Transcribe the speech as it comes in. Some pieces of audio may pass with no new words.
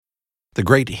The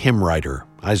great hymn writer,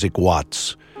 Isaac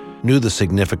Watts, knew the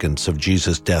significance of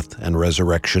Jesus' death and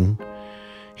resurrection.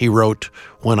 He wrote,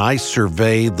 "When I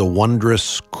survey the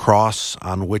wondrous cross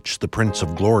on which the Prince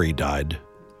of Glory died,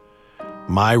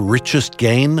 my richest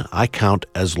gain I count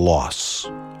as loss,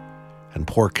 and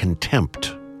pour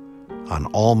contempt on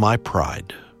all my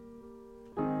pride."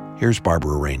 Here's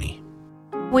Barbara Rainey.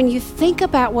 When you think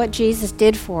about what Jesus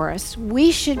did for us,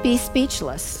 we should be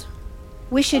speechless.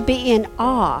 We should be in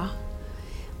awe.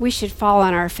 We should fall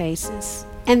on our faces.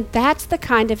 And that's the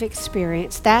kind of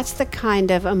experience, that's the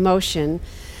kind of emotion.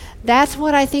 That's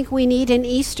what I think we need in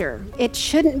Easter. It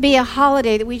shouldn't be a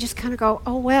holiday that we just kind of go,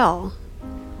 oh well.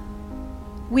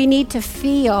 We need to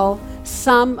feel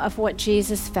some of what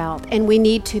Jesus felt, and we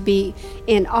need to be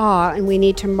in awe, and we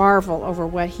need to marvel over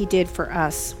what he did for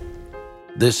us.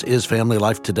 This is Family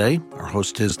Life Today. Our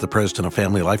host is the president of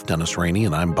Family Life, Dennis Rainey,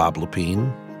 and I'm Bob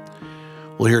Lepine.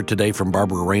 We'll hear today from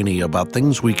Barbara Rainey about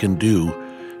things we can do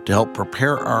to help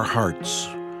prepare our hearts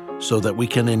so that we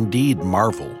can indeed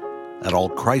marvel at all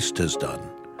Christ has done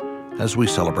as we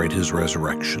celebrate his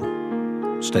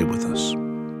resurrection. Stay with us.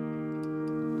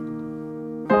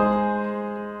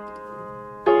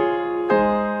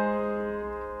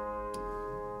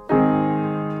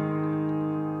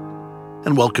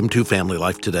 And welcome to Family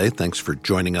Life Today. Thanks for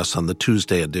joining us on the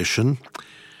Tuesday edition.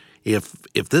 If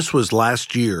this was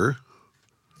last year,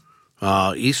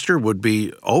 Easter would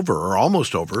be over or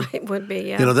almost over. It would be,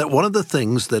 yeah. You know, that one of the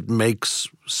things that makes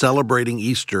celebrating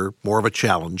Easter more of a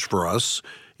challenge for us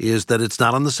is that it's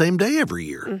not on the same day every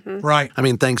year. Mm-hmm. Right. I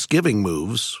mean, Thanksgiving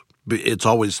moves. It's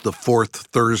always the fourth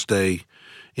Thursday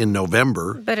in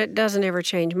November. But it doesn't ever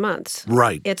change months.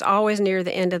 Right. It's always near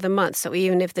the end of the month. So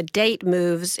even if the date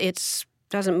moves, it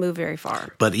doesn't move very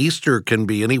far. But Easter can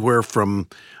be anywhere from,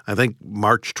 I think,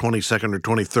 March 22nd or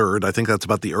 23rd. I think that's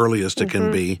about the earliest it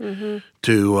can be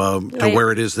to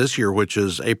where it is this year, which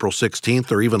is April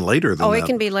 16th or even later than that. It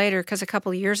can be later because a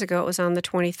couple of years ago it was on the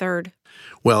 23rd.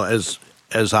 Well,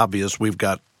 as obvious, we've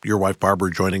got your wife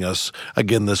Barbara joining us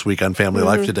again this week on Family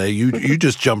Life Today. You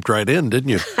just jumped right in, didn't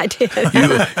you? I did.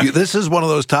 This is one of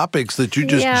those topics that you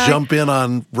just jump in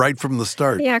on right from the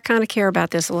start. Yeah, I kind of care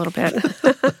about this a little bit.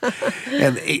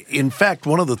 And in fact,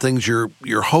 one of the things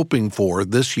you're hoping for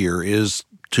this year is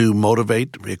to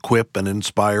motivate, equip, and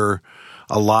inspire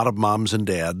a lot of moms and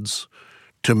dads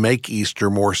to make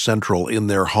Easter more central in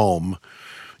their home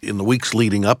in the weeks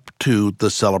leading up to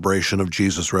the celebration of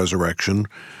Jesus' resurrection,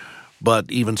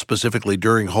 but even specifically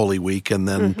during Holy Week and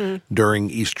then during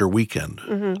Easter weekend.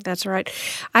 That's right.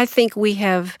 I think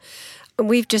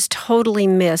we've just totally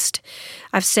missed.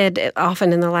 I've said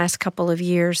often in the last couple of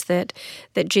years that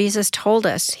Jesus told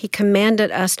us, he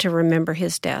commanded us to remember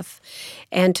his death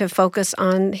and to focus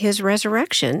on his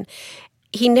resurrection.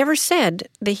 He never said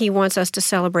that he wants us to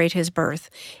celebrate his birth.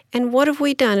 And what have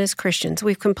we done as Christians?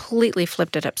 We've completely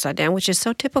flipped it upside down, which is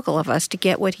so typical of us to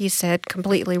get what he said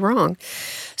completely wrong.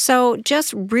 So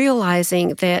just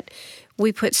realizing that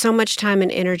we put so much time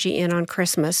and energy in on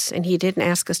Christmas, and he didn't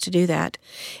ask us to do that,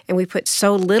 and we put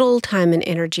so little time and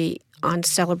energy on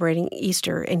celebrating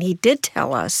Easter, and he did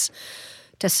tell us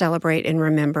to celebrate and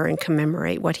remember and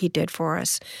commemorate what he did for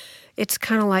us. It's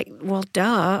kind of like, well,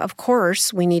 duh, of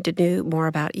course we need to do more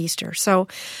about Easter. So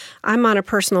I'm on a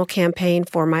personal campaign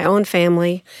for my own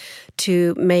family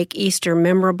to make Easter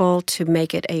memorable, to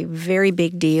make it a very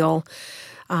big deal,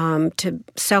 to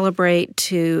celebrate,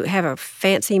 to have a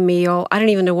fancy meal. I don't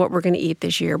even know what we're going to eat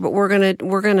this year, but we're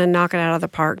gonna knock it out of the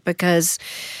park because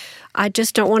I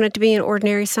just don't want it to be an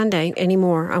ordinary Sunday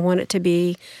anymore. I want it to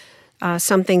be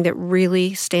something that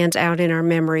really stands out in our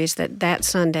memories, that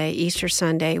Sunday, Easter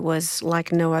Sunday, was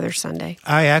like no other Sunday.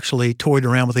 I actually toyed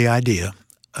around with the idea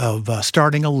of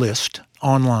starting a list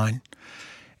online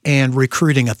and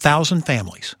recruiting 1,000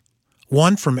 families,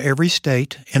 one from every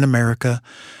state in America,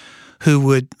 who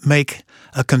would make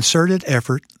a concerted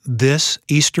effort this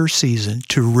Easter season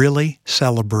to really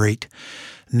celebrate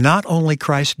not only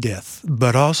Christ's death,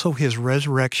 but also his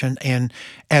resurrection, and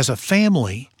as a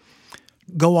family,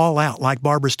 go all out like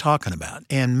Barbara's talking about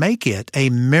and make it a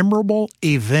memorable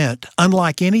event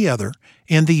unlike any other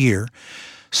in the year,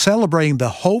 celebrating the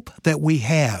hope that we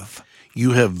have.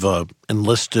 You have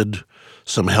enlisted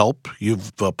some help.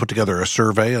 You've put together a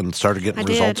survey and started getting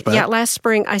results back. Yeah, last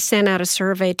spring I sent out a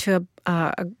survey to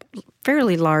a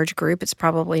fairly large group. It's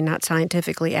probably not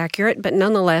scientifically accurate, but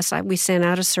nonetheless, we sent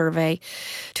out a survey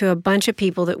to a bunch of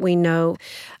people that we know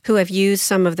who have used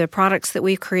some of the products that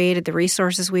we've created, the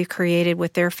resources we've created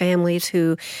with their families,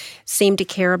 who seem to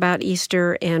care about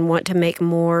Easter and want to make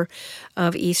more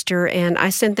of Easter. And I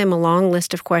sent them a long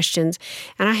list of questions,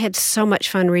 and I had so much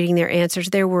fun reading their answers.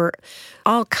 There were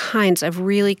all kinds of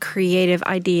really creative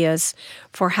ideas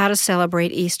for how to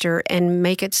celebrate Easter and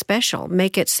make it special,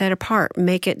 make it set apart,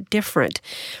 make it different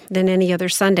than any other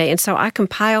Sunday. And so I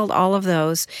compiled all of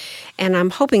those, and I'm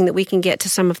hoping that we can get to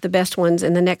some of the best ones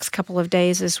in the next couple of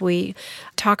days as we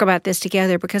talk about this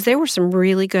together, because there were some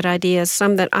really good ideas,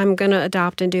 some that I'm going to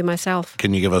adopt and do myself.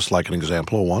 Can you give us like an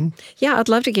example of one? Yeah, I'd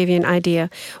love to give you an idea.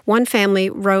 One family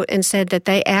wrote and said that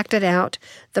they acted out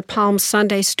the Palm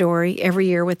Sunday story every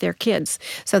year with their kids.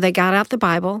 So they got out the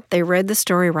Bible, they read the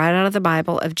story right out of the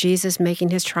Bible of Jesus making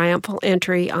his triumphal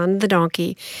entry on the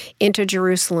donkey into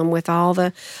Jerusalem with all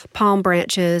the palm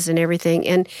branches and everything.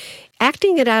 And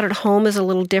acting it out at home is a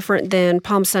little different than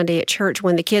Palm Sunday at church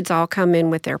when the kids all come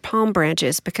in with their palm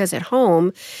branches, because at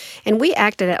home, and we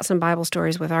acted out some Bible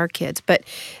stories with our kids, but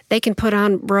they can put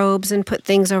on robes and put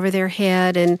things over their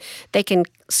head, and they can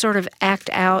sort of act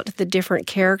out the different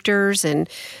characters and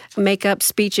make up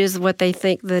speeches of what they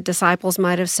think the disciples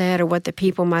might have said or what the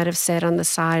people might have said on the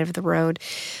side of the road.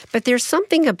 But there's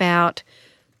something about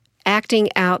acting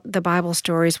out the Bible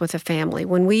stories with a family.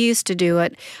 When we used to do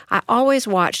it, I always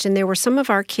watched, and there were some of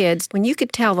our kids, when you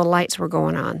could tell the lights were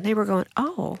going on, they were going,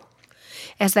 oh,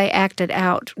 as they acted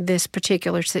out this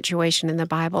particular situation in the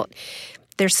Bible.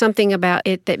 There's something about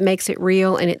it that makes it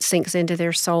real, and it sinks into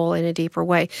their soul in a deeper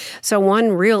way. So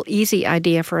one real easy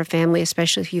idea for a family,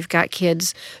 especially if you've got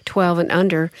kids 12 and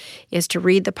under, is to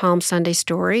read the Palm Sunday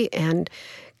story and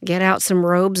get out some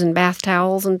robes and bath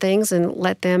towels and things and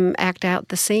let them act out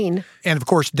the scene. And, of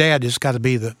course, Dad has got to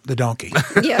be the donkey.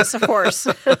 Yes, of course.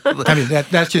 I mean,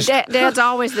 that's just... Dad's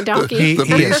always the donkey. The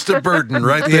beast of burden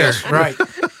right there. Yes, right.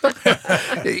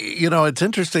 You know, it's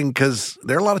interesting because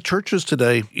there are a lot of churches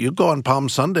today. You go on Palm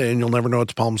Sunday and you'll never know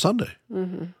it's Palm Sunday.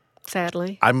 Mm-hmm.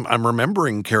 Sadly. I'm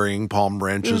remembering carrying palm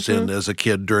branches in as a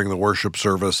kid during the worship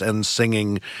service and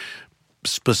singing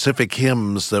specific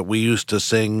hymns that we used to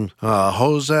sing,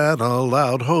 Hosanna,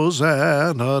 loud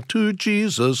Hosanna to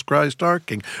Jesus Christ our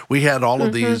King. We had all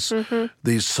of these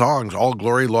songs, All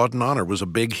Glory, Laud, and Honor was a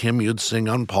big hymn you'd sing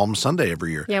on Palm Sunday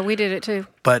every year. Yeah, we did it too.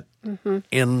 But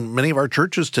in many of our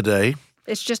churches today,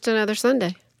 it's just another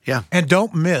Sunday. Yeah. And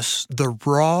don't miss the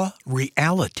raw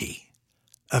reality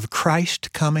of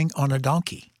Christ coming on a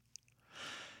donkey.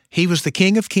 He was the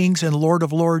King of Kings and Lord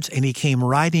of Lords, and he came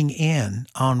riding in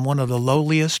on one of the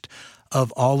lowliest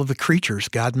of all of the creatures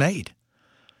God made.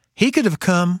 He could have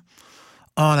come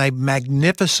on a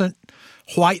magnificent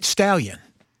white stallion.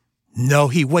 No,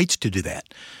 he waits to do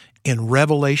that. In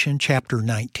Revelation chapter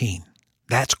 19,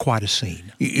 that's quite a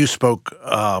scene. You spoke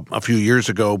a few years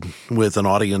ago with an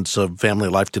audience of Family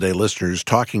Life Today listeners,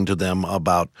 talking to them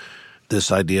about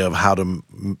this idea of how to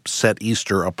set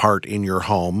Easter apart in your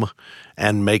home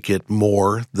and make it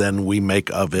more than we make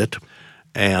of it.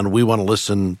 And we want to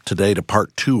listen today to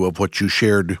part 2 of what you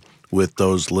shared with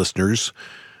those listeners.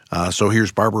 So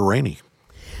here's Barbara Rainey.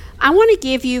 I want to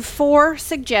give you 4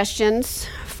 suggestions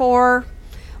for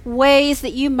ways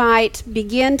that you might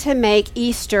begin to make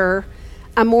Easter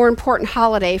a more important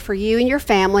holiday for you and your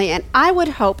family. And I would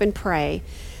hope and pray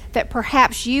that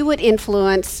perhaps you would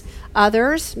influence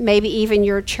others, maybe even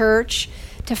your church,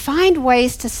 to find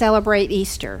ways to celebrate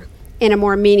Easter in a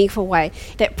more meaningful way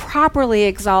that properly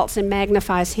exalts and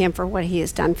magnifies him for what he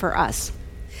has done for us.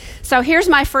 So here's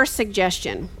my first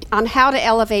suggestion on how to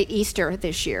elevate Easter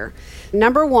this year.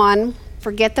 Number 1,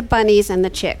 forget the bunnies and the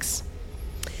chicks.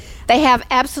 They have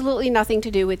absolutely nothing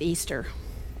to do with Easter.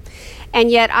 And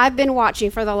yet I've been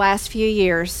watching for the last few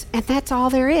years, and that's all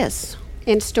there is.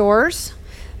 In stores,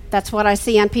 that's what I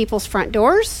see on people's front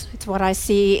doors. It's what I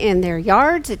see in their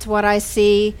yards. It's what I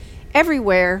see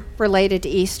everywhere related to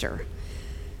Easter.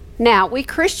 Now, we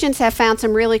Christians have found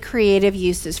some really creative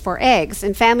uses for eggs,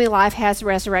 and Family Life has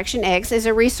Resurrection Eggs as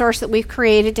a resource that we've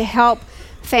created to help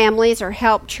families or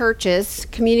help churches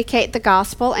communicate the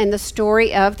gospel and the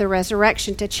story of the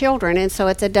resurrection to children. And so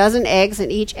it's a dozen eggs,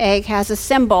 and each egg has a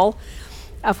symbol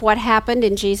of what happened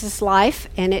in Jesus' life,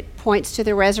 and it points to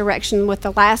the resurrection, with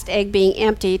the last egg being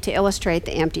empty to illustrate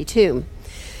the empty tomb.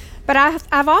 But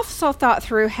I've also thought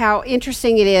through how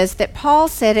interesting it is that Paul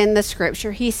said in the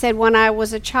scripture, he said, when I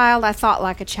was a child, I thought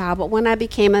like a child, but when I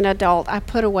became an adult, I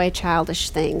put away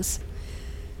childish things.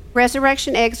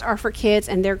 Resurrection eggs are for kids,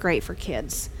 and they're great for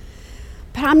kids.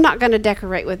 But I'm not going to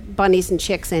decorate with bunnies and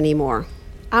chicks anymore.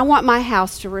 I want my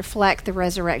house to reflect the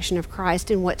resurrection of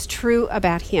Christ and what's true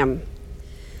about him.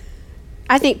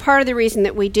 I think part of the reason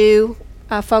that we do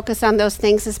focus on those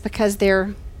things is because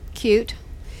they're cute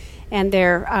and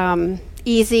they're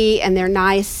easy and they're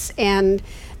nice, and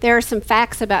there are some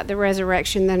facts about the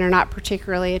resurrection that are not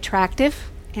particularly attractive,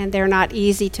 and they're not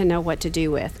easy to know what to do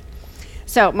with.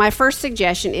 So my first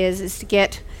suggestion is to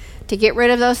get rid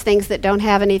of those things that don't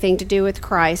have anything to do with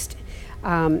Christ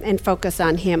and focus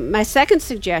on him. My second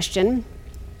suggestion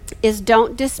is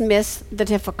don't dismiss the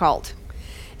difficult.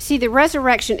 See, the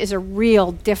resurrection is a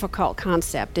real difficult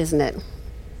concept, isn't it?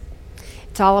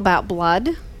 It's all about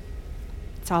blood.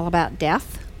 It's all about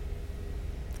death.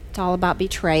 It's all about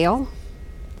betrayal.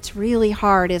 It's really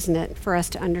hard, isn't it, for us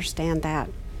to understand that.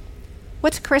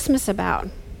 What's Christmas about?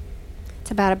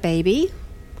 It's about a baby.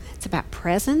 It's about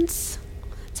presents.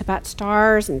 It's about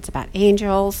stars, and it's about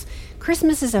angels.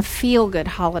 Christmas is a feel-good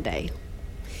holiday.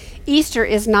 Easter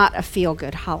is not a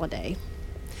feel-good holiday.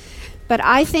 But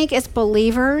I think as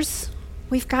believers,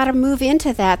 we've got to move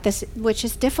into that, which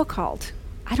is difficult.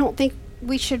 I don't think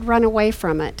we should run away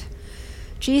from it.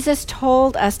 Jesus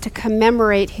told us to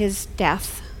commemorate his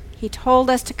death. He told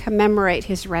us to commemorate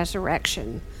his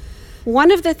resurrection.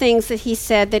 One of the things that he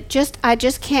said that I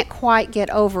just can't quite get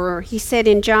over, he said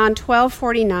in John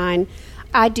 12:49,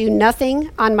 I do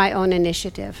nothing on my own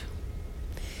initiative.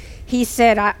 He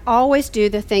said, I always do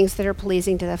the things that are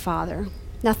pleasing to the Father.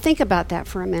 Now think about that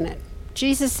for a minute.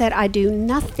 Jesus said, I do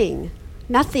nothing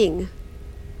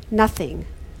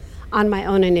on my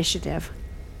own initiative.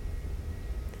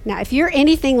 Now, if you're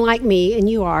anything like me, and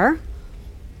you are,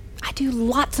 I do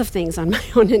lots of things on my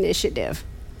own initiative.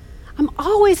 I'm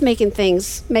always making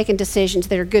decisions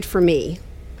that are good for me.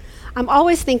 I'm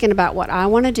always thinking about what I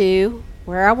want to do,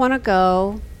 where I want to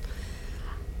go.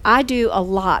 I do a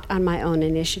lot on my own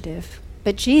initiative,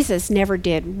 but Jesus never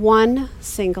did one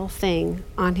single thing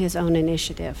on his own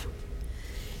initiative.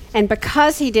 And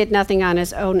because he did nothing on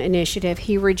his own initiative,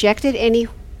 he rejected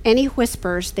any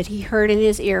whispers that he heard in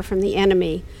his ear from the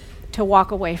enemy to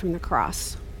walk away from the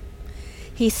cross.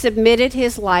 He submitted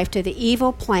his life to the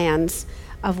evil plans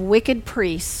of wicked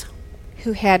priests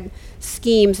who had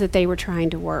schemes that they were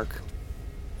trying to work.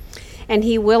 And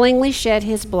he willingly shed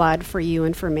his blood for you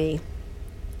and for me.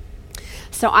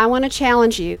 So I want to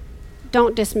challenge you,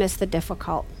 don't dismiss the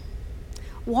difficult.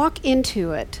 Walk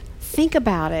into it, think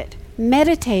about it,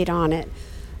 meditate on it,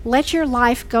 let your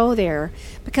life go there,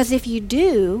 because if you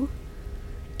do,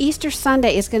 Easter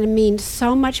Sunday is going to mean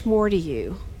so much more to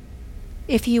you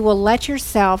if you will let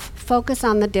yourself focus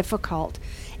on the difficult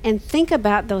and think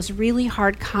about those really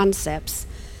hard concepts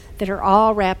that are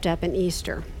all wrapped up in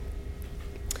Easter.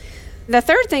 The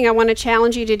third thing I want to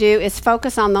challenge you to do is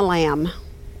focus on the Lamb.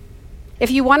 If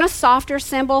you want a softer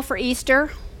symbol for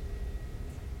Easter,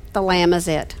 the Lamb is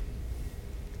it.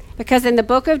 Because in the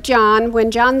book of John,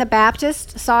 when John the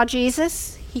Baptist saw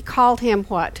Jesus, he called him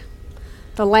what?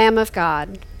 The Lamb of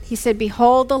God. He said,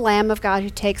 behold the Lamb of God who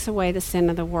takes away the sin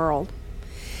of the world.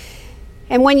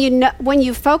 And when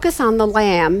you focus on the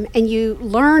Lamb and you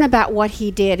learn about what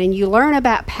he did, and you learn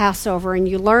about Passover, and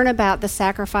you learn about the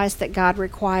sacrifice that God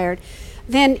required,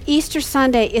 then Easter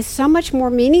Sunday is so much more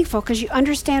meaningful because you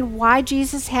understand why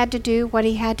Jesus had to do what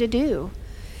he had to do.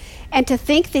 And to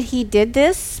think that he did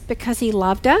this because he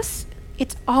loved us,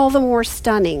 it's all the more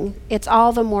stunning. It's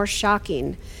all the more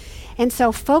shocking. And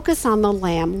so focus on the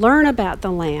Lamb. Learn about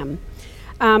the Lamb.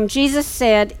 Jesus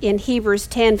said in Hebrews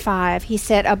 10:5, he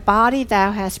said, a body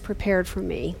thou hast prepared for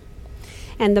me.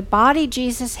 And the body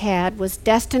Jesus had was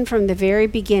destined from the very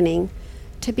beginning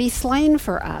to be slain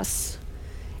for us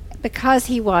because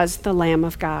he was the Lamb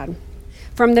of God.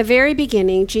 From the very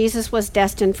beginning, Jesus was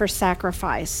destined for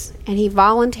sacrifice, and he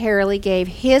voluntarily gave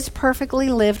his perfectly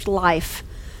lived life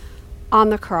on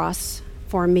the cross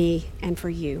for me and for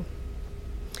you.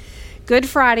 Good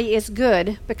Friday is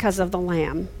good because of the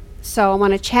Lamb. So I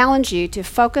want to challenge you to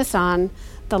focus on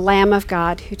the Lamb of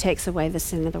God who takes away the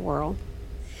sin of the world.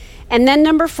 And then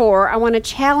number 4, I want to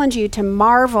challenge you to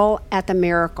marvel at the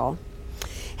miracle.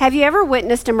 Have you ever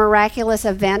witnessed a miraculous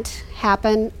event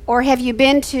happen? Or have you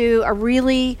been to a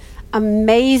really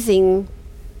amazing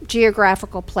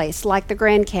geographical place like the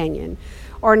Grand Canyon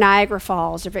or Niagara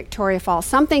Falls or Victoria Falls,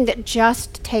 something that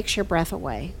just takes your breath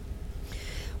away?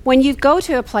 When you go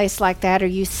to a place like that or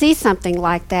you see something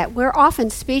like that, we're often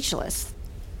speechless.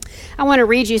 I want to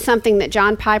read you something that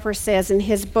John Piper says in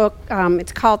his book.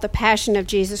 It's called The Passion of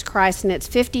Jesus Christ, and it's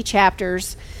 50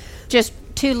 chapters, just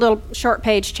 2 little short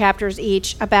page chapters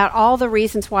each, about all the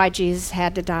reasons why Jesus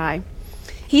had to die.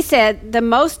 He said, the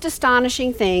most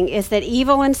astonishing thing is that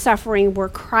evil and suffering were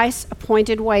Christ's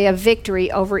appointed way of victory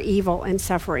over evil and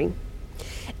suffering.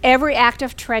 Every act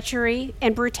of treachery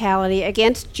and brutality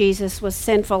against Jesus was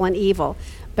sinful and evil,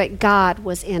 but God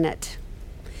was in it.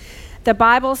 The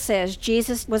Bible says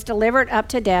Jesus was delivered up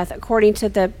to death according to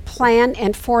the plan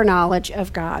and foreknowledge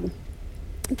of God.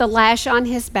 The lash on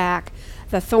his back,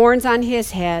 the thorns on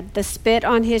his head, the spit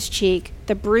on his cheek,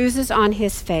 the bruises on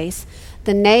his face,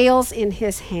 the nails in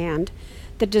his hand,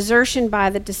 the desertion by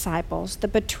the disciples, the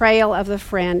betrayal of the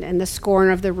friend, and the scorn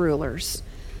of the rulers,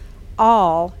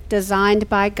 all designed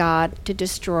by God to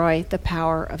destroy the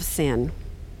power of sin.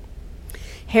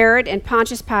 Herod and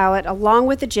Pontius Pilate, along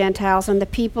with the Gentiles and the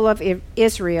people of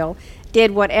Israel,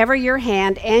 did whatever your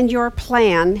hand and your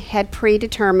plan had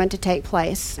predetermined to take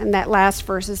place. And that last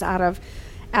verse is out of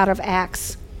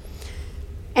Acts.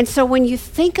 And so when you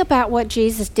think about what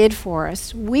Jesus did for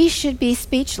us, we should be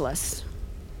speechless.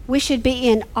 We should be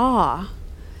in awe.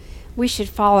 We should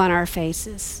fall on our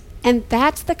faces. And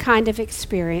that's the kind of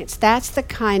experience, that's the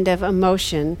kind of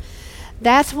emotion.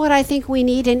 That's what I think we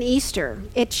need in Easter.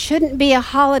 It shouldn't be a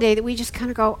holiday that we just kind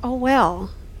of go, oh,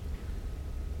 well.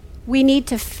 We need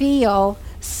to feel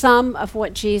some of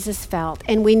what Jesus felt,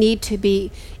 and we need to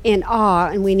be in awe,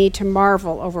 and we need to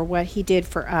marvel over what he did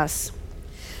for us.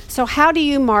 So how do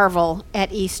you marvel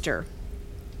at Easter?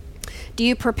 Do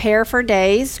you prepare for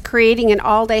days, creating an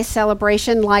all-day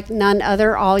celebration like none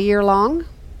other all year long?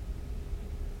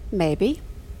 Maybe.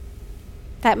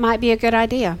 That might be a good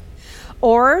idea.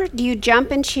 Or do you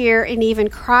jump and cheer and even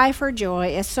cry for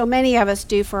joy, as so many of us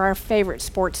do for our favorite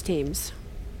sports teams?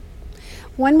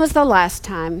 When was the last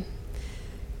time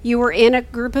you were in a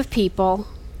group of people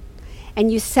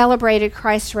and you celebrated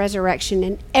Christ's resurrection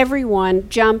and everyone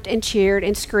jumped and cheered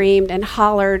and screamed and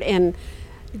hollered and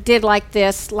did like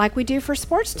this, like we do for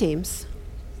sports teams?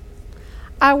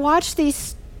 I watch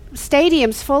these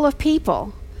stadiums full of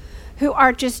people who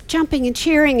are just jumping and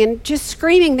cheering and just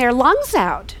screaming their lungs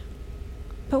out.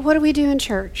 But what do we do in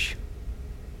church?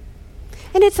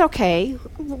 And it's okay.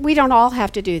 We don't all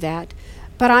have to do that.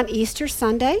 But on Easter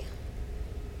Sunday,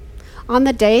 on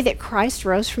the day that Christ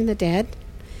rose from the dead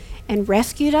and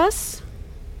rescued us,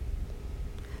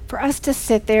 for us to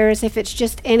sit there as if it's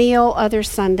just any old other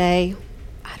Sunday,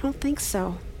 I don't think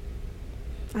so.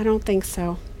 I don't think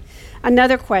so.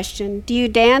 Another question, do you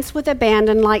dance with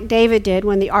abandon like David did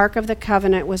when the Ark of the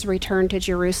Covenant was returned to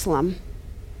Jerusalem?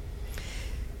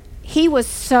 He was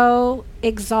so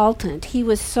exultant, he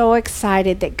was so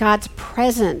excited that God's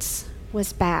presence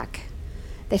was back,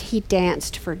 that he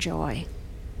danced for joy.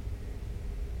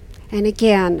 And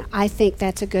again, I think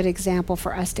that's a good example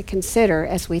for us to consider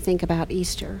as we think about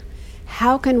Easter.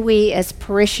 How can we as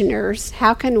parishioners,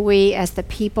 how can we as the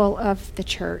people of the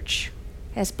church,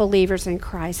 as believers in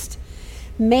Christ,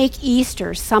 make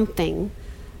Easter something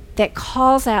that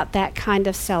calls out that kind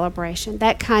of celebration,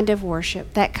 that kind of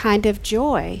worship, that kind of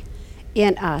joy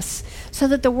in us, so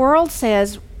that the world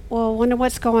says, well, I wonder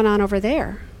what's going on over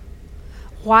there.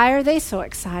 Why are they so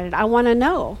excited? I want to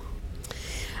know.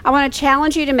 I want to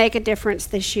challenge you to make a difference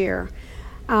this year.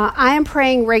 I am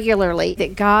praying regularly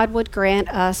that God would grant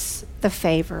us the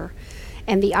favor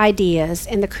and the ideas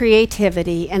and the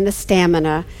creativity and the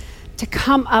stamina to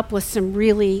come up with some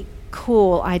really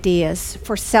cool ideas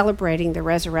for celebrating the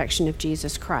resurrection of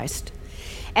Jesus Christ.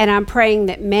 And I'm praying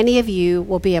that many of you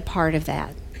will be a part of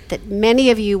that many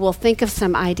of you will think of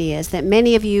some ideas, that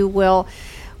many of you will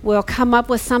come up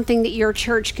with something that your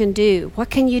church can do. What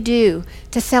can you do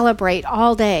to celebrate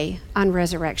all day on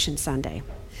Resurrection Sunday?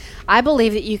 I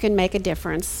believe that you can make a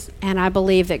difference, and I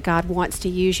believe that God wants to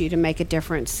use you to make a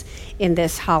difference in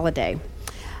this holiday.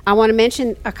 I want to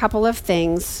mention a couple of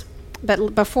things,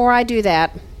 but before I do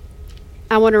that,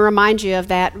 I want to remind you of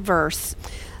that verse.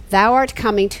 Thou art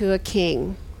coming to a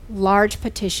king, large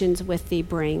petitions with thee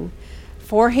bring.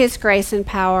 For his grace and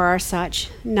power are such,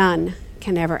 none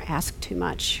can ever ask too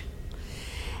much.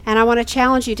 And I want to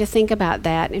challenge you to think about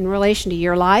that in relation to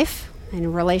your life,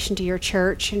 in relation to your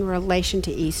church, in relation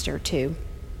to Easter too.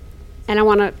 And I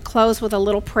want to close with a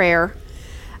little prayer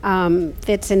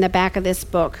that's in the back of this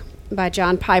book by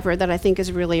John Piper that I think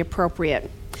is really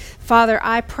appropriate. Father,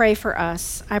 I pray for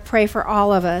us, I pray for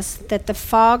all of us, that the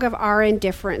fog of our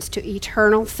indifference to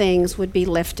eternal things would be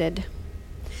lifted.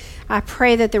 I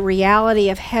pray that the reality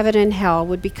of heaven and hell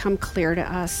would become clear to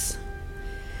us.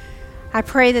 I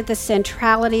pray that the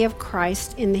centrality of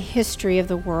Christ in the history of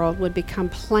the world would become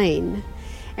plain,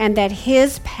 and that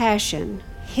his passion,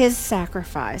 his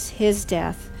sacrifice, his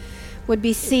death would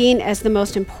be seen as the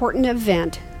most important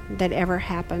event that ever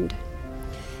happened.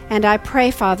 And I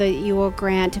pray, Father, that you will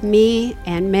grant me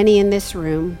and many in this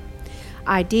room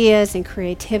ideas and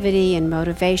creativity and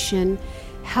motivation.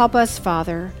 Help us,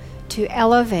 Father, to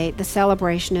elevate the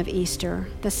celebration of Easter,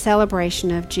 the celebration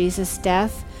of Jesus'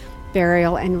 death,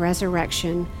 burial, and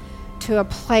resurrection, to a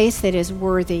place that is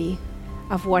worthy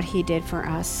of what he did for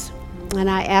us. And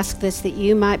I ask this that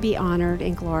you might be honored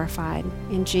and glorified.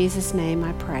 In Jesus' name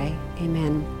I pray.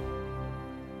 Amen.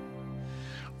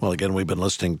 Well, again, we've been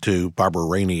listening to Barbara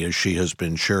Rainey as she has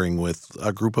been sharing with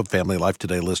a group of Family Life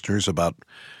Today listeners about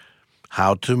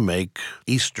how to make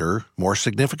Easter more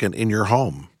significant in your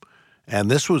home.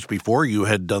 And this was before you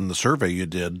had done the survey you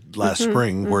did last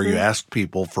spring where you asked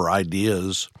people for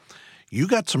ideas. You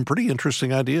got some pretty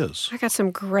interesting ideas. I got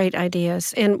some great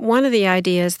ideas. And one of the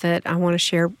ideas that I want to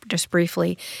share just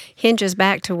briefly hinges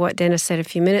back to what Dennis said a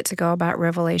few minutes ago about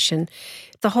Revelation.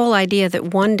 The whole idea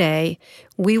that one day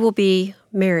we will be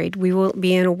married. We will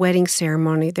be in a wedding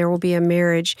ceremony. There will be a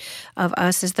marriage of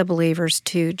us as the believers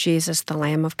to Jesus, the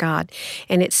Lamb of God.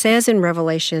 And it says in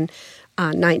Revelation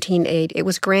 19:8, it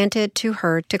was granted to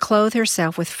her to clothe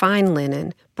herself with fine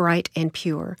linen, bright and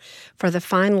pure, for the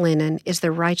fine linen is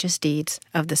the righteous deeds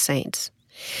of the saints.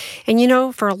 And you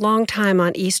know, for a long time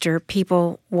on Easter,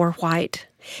 people wore white.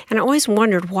 And I always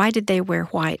wondered, why did they wear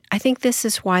white? I think this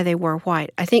is why they wore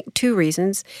white. I think two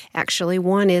reasons, actually.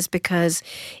 One is because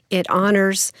it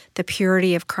honors the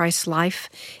purity of Christ's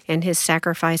life and his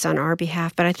sacrifice on our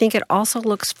behalf. But I think it also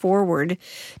looks forward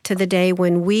to the day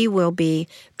when we will be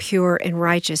pure and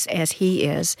righteous as he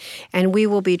is, and we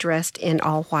will be dressed in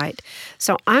all white.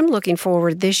 So I'm looking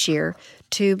forward this year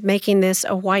to making this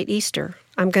a white Easter.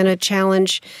 I'm going to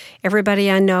challenge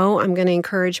everybody I know. I'm going to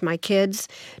encourage my kids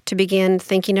to begin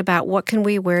thinking about what can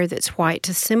we wear that's white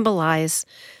to symbolize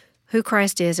who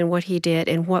Christ is and what he did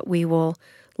and what we will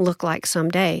look like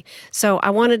someday. So I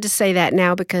wanted to say that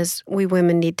now because we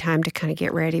women need time to kind of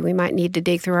get ready. We might need to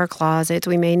dig through our closets.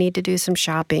 We may need to do some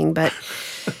shopping, but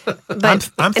I'm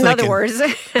in other words.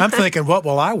 I'm thinking, what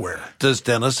will I wear? Does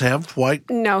Dennis have white?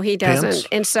 No, he doesn't. Pants?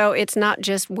 And so it's not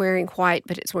just wearing white,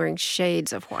 but it's wearing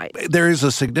shades of white. There is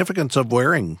a significance of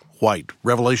wearing white.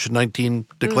 Revelation 19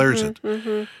 declares it.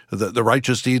 The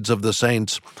righteous deeds of the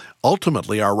saints.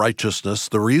 Ultimately, our righteousness,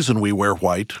 the reason we wear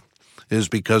white is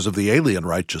because of the alien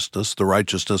righteousness, the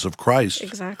righteousness of Christ.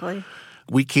 Exactly.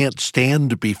 We can't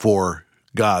stand before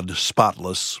God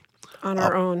spotless On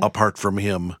our own. apart from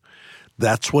him.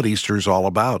 That's what Easter is all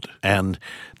about. And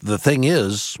the thing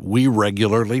is, we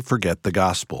regularly forget the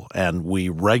gospel, and we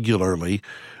regularly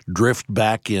drift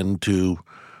back into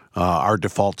our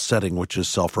default setting, which is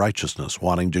self-righteousness,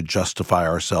 wanting to justify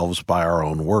ourselves by our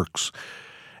own works.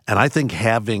 And I think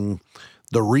having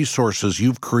the resources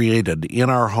you've created in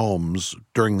our homes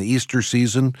during the Easter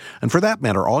season, and for that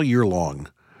matter, all year long,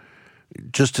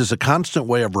 just as a constant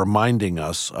way of reminding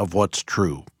us of what's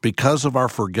true. Because of our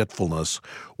forgetfulness,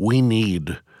 we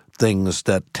need things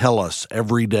that tell us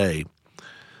every day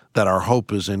that our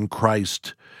hope is in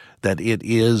Christ, that it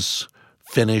is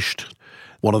finished.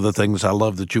 One of the things I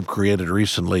love that you've created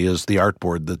recently is the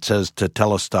artboard that says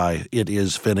Tetelestai, it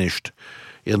is finished,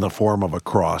 in the form of a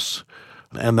cross.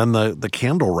 And then the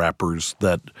candle wrappers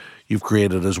that you've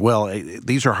created as well.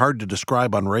 These are hard to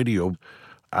describe on radio.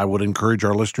 I would encourage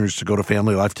our listeners to go to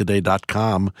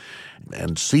FamilyLifeToday.com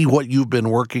and see what you've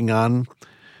been working on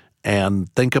and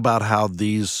think about how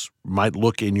these might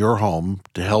look in your home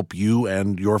to help you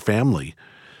and your family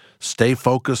stay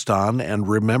focused on and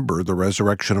remember the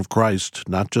resurrection of Christ,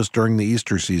 not just during the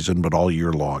Easter season, but all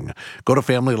year long. Go to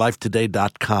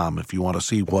FamilyLifeToday.com if you want to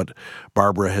see what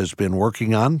Barbara has been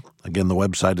working on. Again, the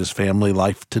website is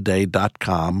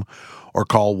FamilyLifeToday.com, or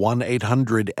call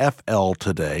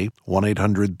 1-800-FL-TODAY,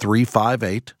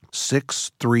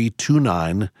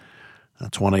 1-800-358-6329.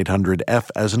 That's 1-800-F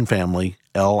as in family,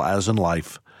 L as in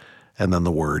life, and then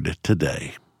the word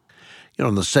today. You know,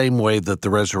 in the same way that the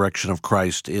resurrection of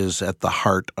Christ is at the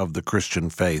heart of the Christian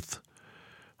faith,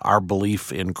 our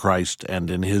belief in Christ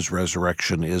and in his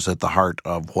resurrection is at the heart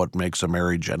of what makes a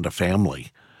marriage and a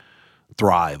family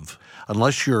thrive.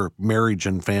 Unless your marriage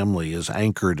and family is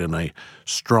anchored in a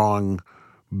strong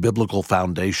biblical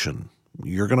foundation,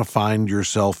 you're going to find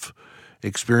yourself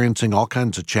experiencing all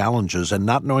kinds of challenges and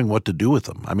not knowing what to do with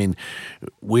them. I mean,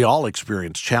 we all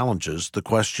experience challenges. The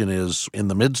question is, in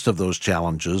the midst of those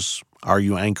challenges, are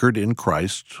you anchored in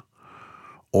Christ,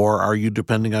 or are you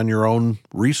depending on your own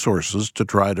resources to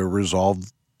try to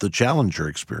resolve the challenge you're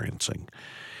experiencing?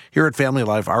 Here at Family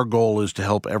Life, our goal is to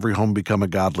help every home become a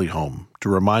godly home, to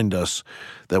remind us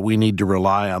that we need to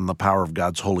rely on the power of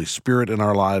God's Holy Spirit in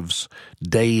our lives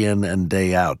day in and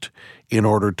day out in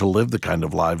order to live the kind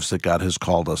of lives that God has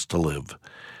called us to live.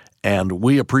 And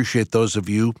we appreciate those of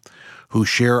you who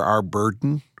share our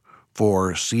burden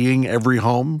for seeing every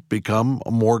home become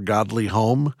a more godly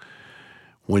home.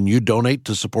 When you donate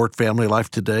to support Family Life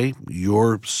Today,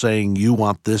 you're saying you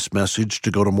want this message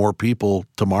to go to more people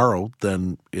tomorrow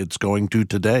than it's going to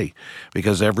today,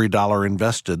 because every dollar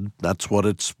invested, that's what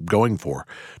it's going for,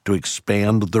 to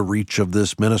expand the reach of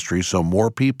this ministry so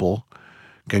more people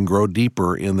can grow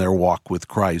deeper in their walk with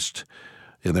Christ,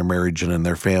 in their marriage and in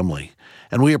their family.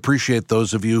 And we appreciate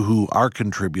those of you who are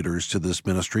contributors to this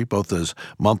ministry, both as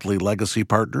monthly legacy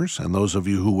partners and those of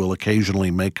you who will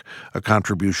occasionally make a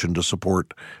contribution to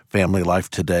support Family Life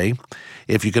Today.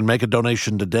 If you can make a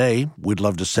donation today, we'd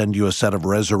love to send you a set of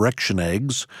resurrection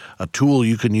eggs, a tool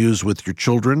you can use with your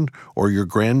children or your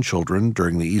grandchildren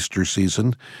during the Easter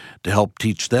season to help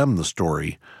teach them the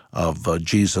story of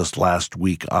Jesus' last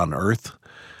week on earth.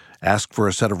 Ask for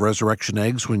a set of resurrection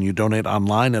eggs when you donate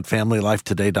online at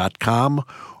FamilyLifeToday.com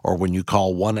or when you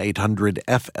call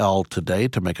 1-800-FL-TODAY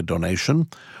to make a donation.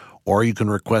 Or you can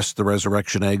request the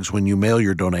resurrection eggs when you mail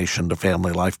your donation to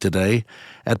Family Life Today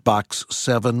at Box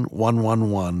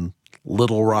 7111,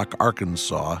 Little Rock,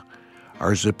 Arkansas.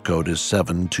 Our zip code is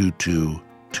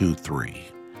 72223.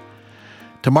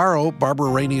 Tomorrow,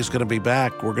 Barbara Rainey is going to be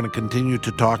back. We're going to continue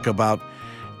to talk about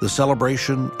the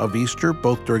celebration of Easter,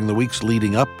 both during the weeks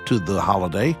leading up to the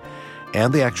holiday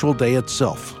and the actual day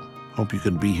itself. Hope you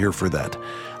can be here for that.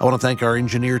 I want to thank our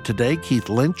engineer today, Keith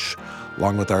Lynch,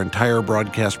 along with our entire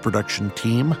broadcast production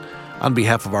team. On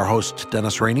behalf of our host,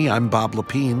 Dennis Rainey, I'm Bob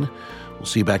Lepine. We'll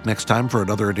see you back next time for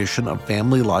another edition of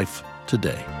Family Life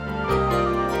Today.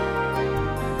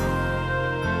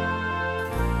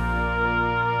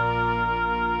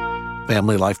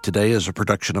 Family Life Today is a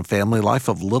production of Family Life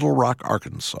of Little Rock,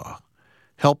 Arkansas.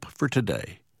 Help for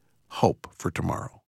today, hope for tomorrow.